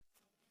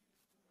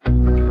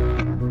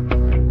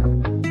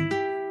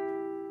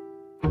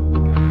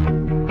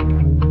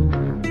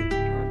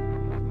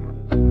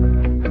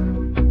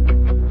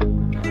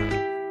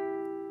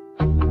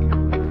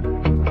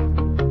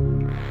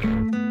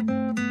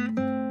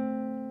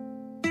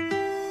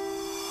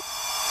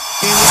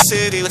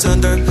city, let's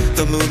under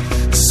the moon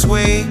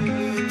sway.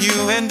 You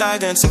and I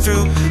dancing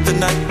through the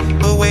night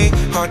away.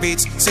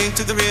 Heartbeats sing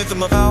to the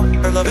rhythm of our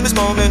love in this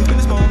moment.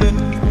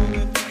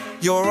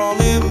 You're all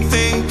I'm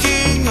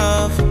thinking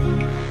of.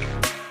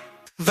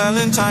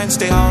 Valentine's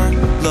Day, our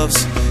love's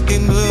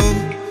in bloom.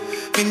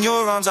 In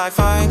your arms I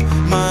find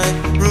my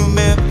room.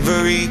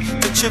 Every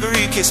good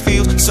shivery kiss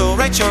feels so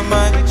right. You're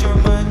mine,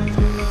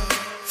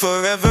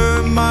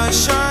 forever my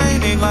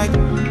shining light.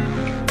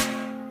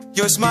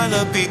 Your smile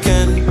a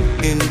beacon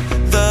in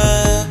the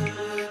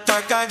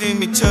dark, guiding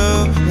me to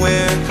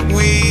where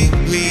we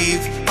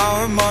leave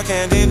our mark.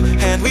 Hand in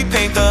hand we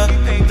paint the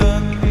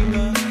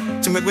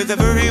timid with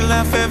every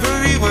laugh,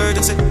 every word,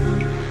 and say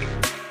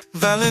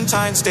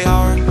Valentine's Day,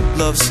 our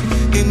love's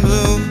in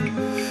bloom.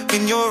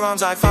 In your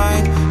arms I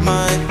find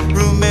my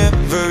room.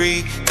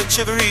 Every good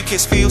shivery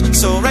kiss feels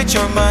so right.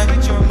 You're mine,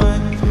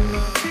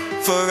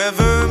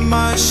 forever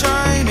my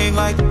shining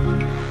light.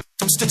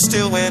 I'm stood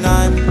still when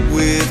I'm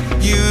with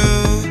you.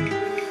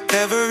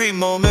 Every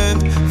moment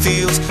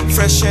feels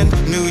fresh and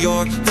New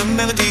York, the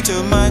melody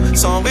to my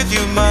song. With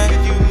you, my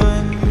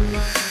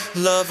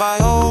love, I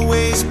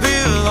always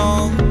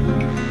belong.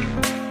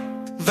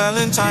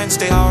 Valentine's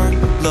Day, our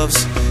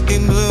love's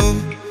in bloom.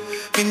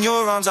 In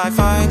your arms I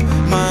find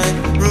my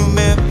room.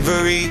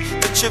 Every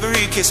good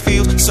shivery kiss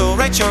feels so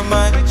right. You're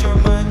mine,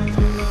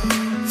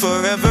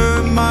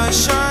 forever my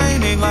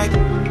shining light.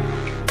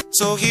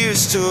 So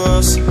here's to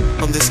us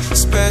on this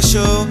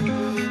special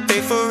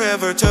day,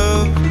 forever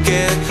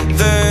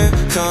together.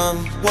 Come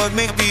what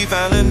may be,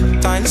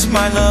 Valentine's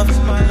my love.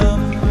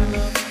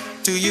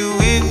 To you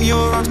in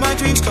your arms my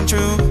dreams come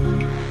true.